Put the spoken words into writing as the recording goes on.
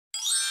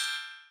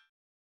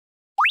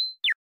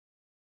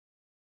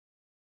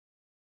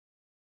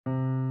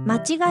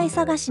間違い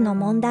探しの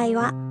問題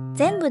は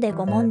全部で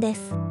5問で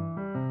す。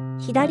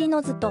左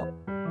の図と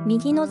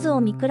右の図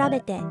を見比べ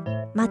て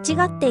間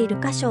違っている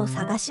箇所を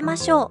探しま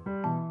しょう。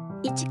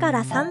1か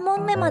ら3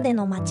問目まで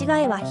の間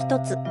違いは1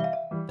つ。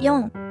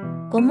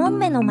4、5問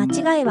目の間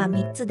違いは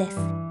3つです。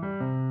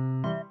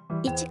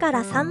1か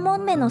ら3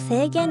問目の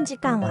制限時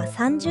間は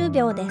30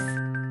秒です。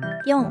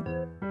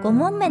4、5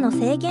問目の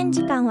制限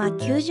時間は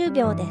90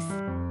秒です。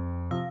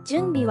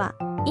準備は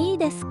いい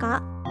です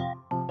か？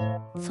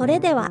それ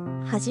では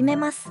始め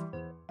ます。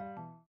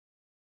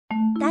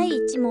第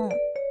1問、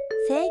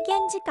制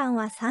限時間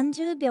は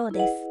30秒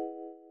です。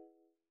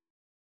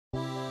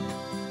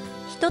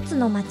1つ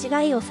の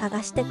間違いを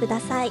探してくだ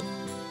さい。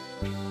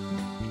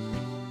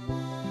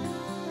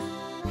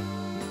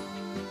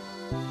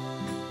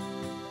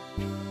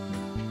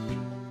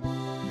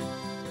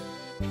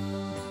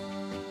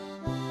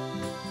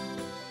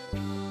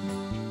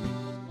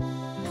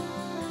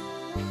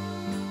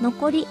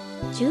残り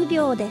10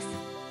秒です。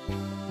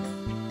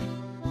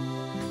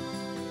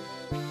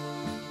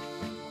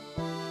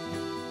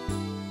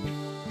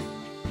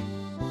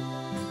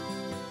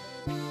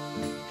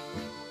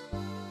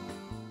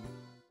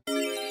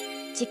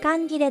時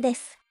間切れで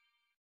す。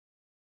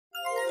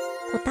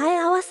答え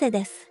合わせ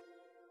です。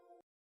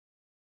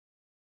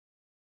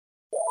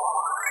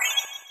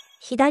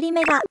左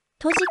目が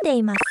閉じて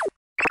います。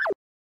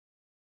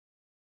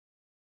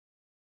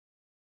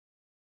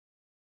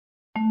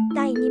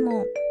第2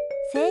問、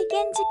制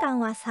限時間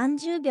は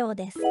30秒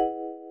です。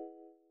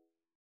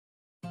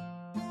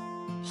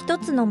1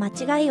つの間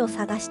違いを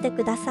探して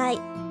ください。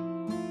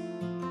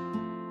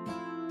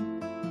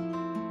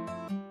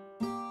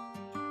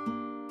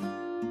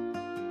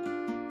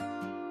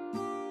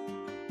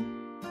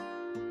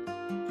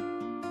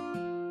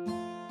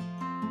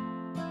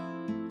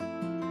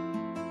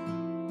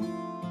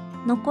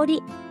残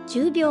り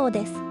10秒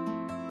です。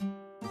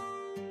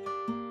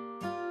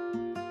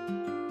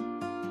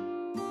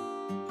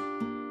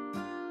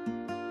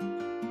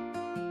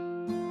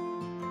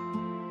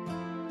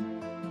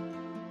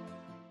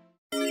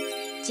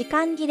時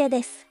間切れ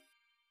です。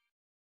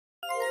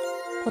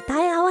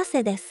答え合わ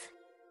せです。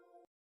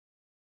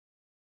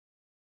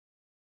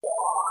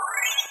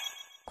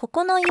こ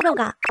この色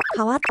が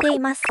変わってい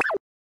ます。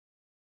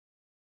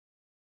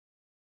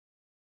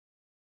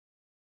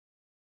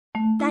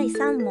第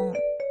3問、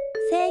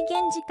制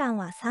限時間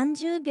は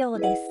30秒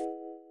です。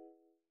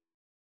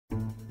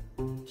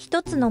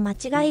1つの間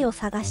違いを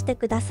探して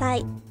くださ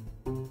い。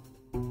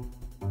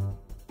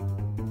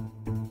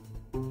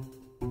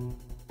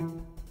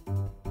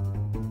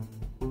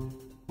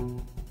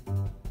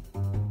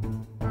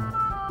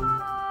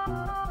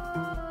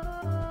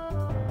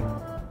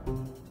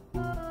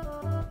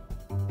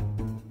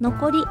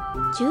残り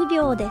10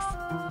秒です。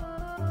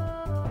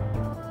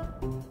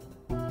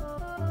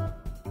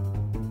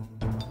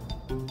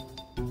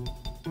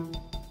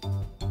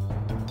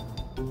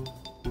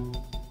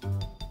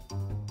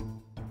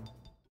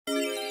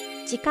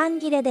時間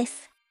切れで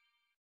す。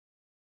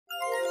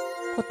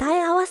答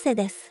え合わせ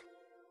です。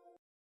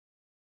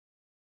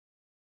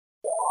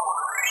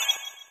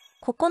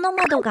ここの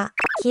窓が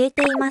消え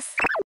ています。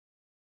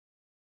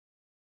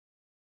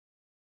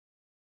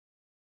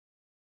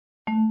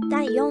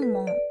第4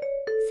問、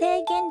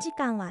制限時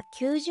間は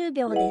90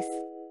秒です。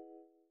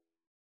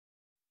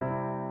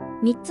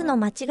3つの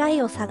間違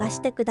いを探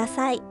してくだ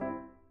さい。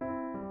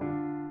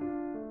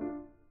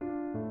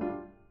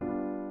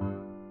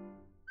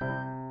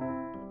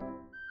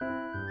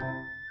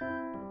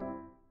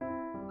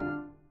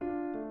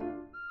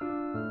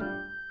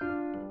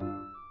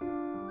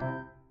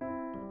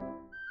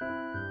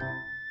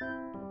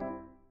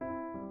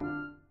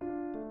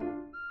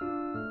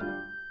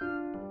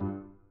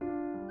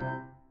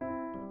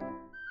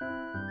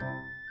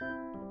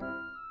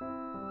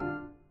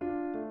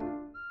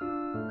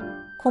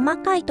細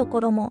かいとこ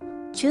ろも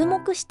注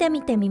目して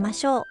見てみま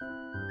しょう。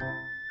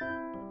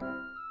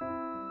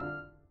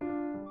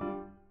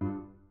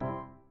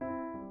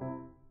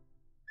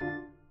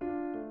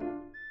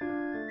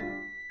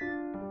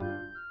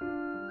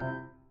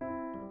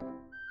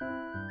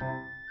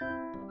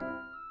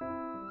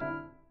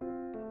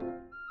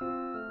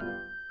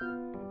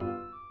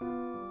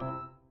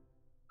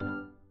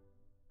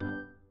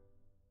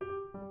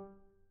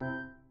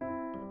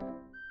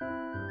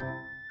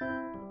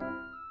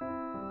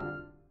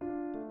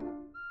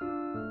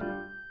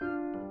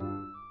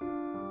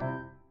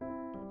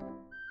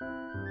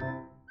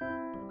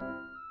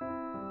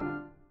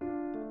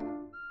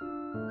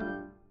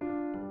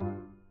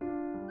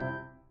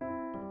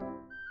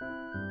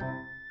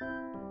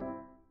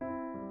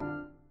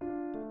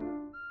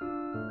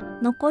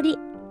残り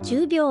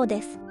10秒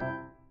です。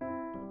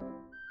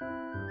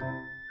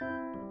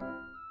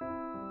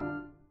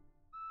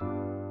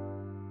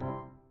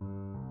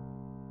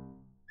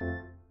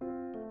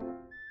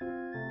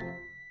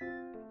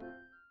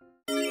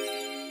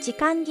時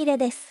間切れ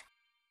です。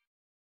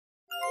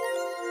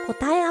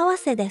答え合わ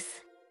せで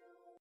す。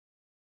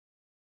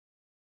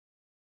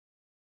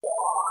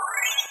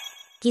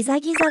ギ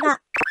ザギザが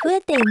増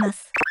えていま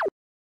す。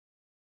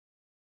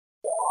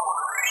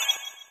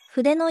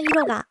筆の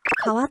色が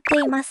変わって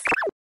います。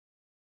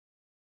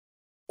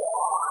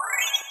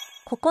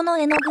ここの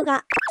絵の具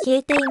が消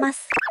えていま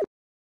す。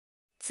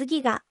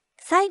次が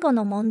最後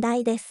の問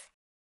題です。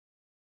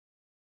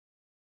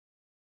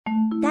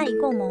第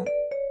5問。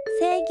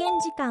制限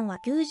時間は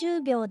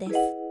90秒です。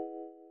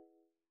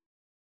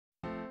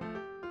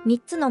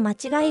3つの間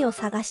違いを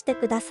探して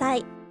くださ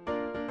い。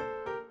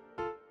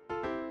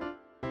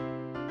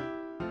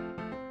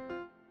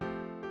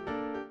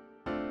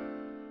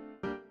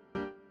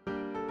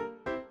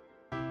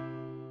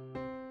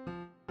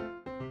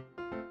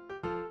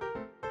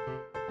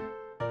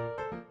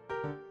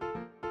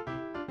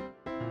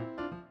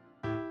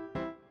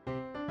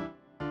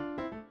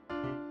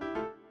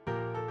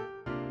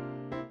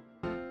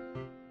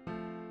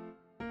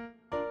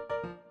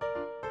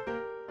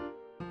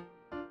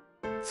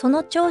そ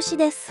の調子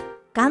です。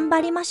頑張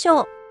りまし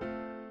ょう。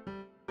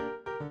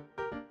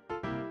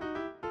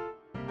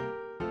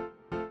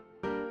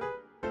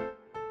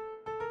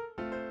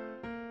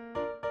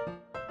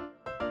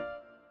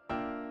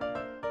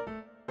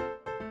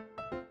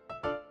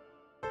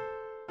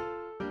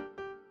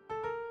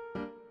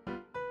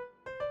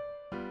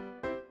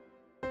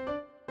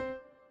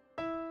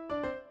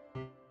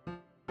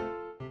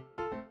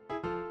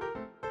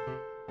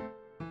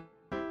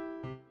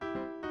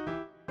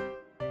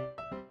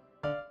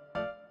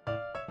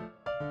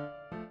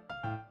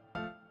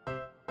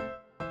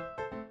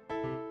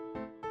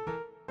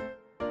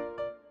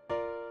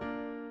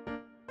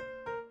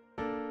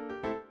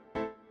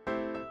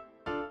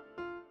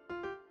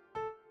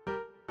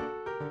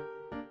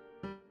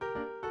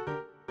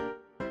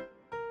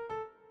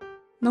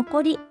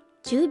残り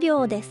10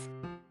秒です。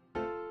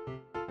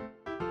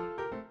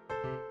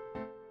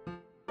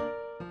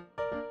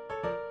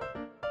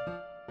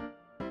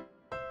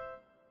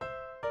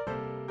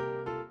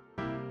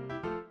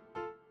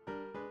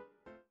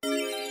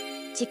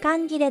時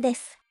間切れで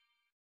す。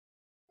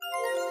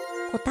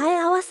答え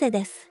合わせ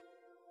です。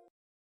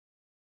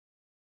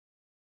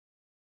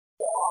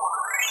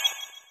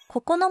こ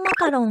このマ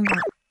カロンが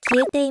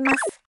消えていま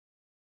す。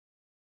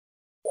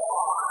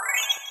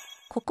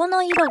ここ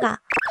の色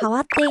が変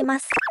わっていま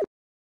す。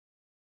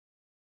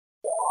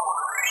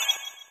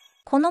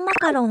このマ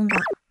カロンが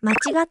間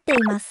違ってい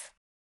ます。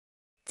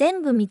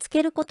全部見つ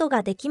けること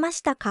ができま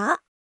したか？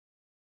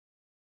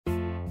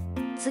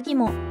次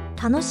も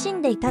楽し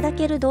んでいただ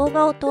ける動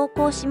画を投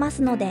稿しま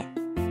すので、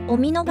お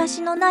見逃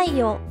しのない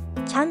よ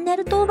うチャンネ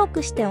ル登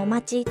録してお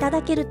待ちいた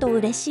だけると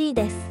嬉しい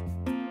です。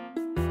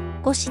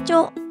ご視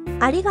聴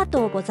ありが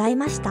とうござい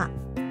ました。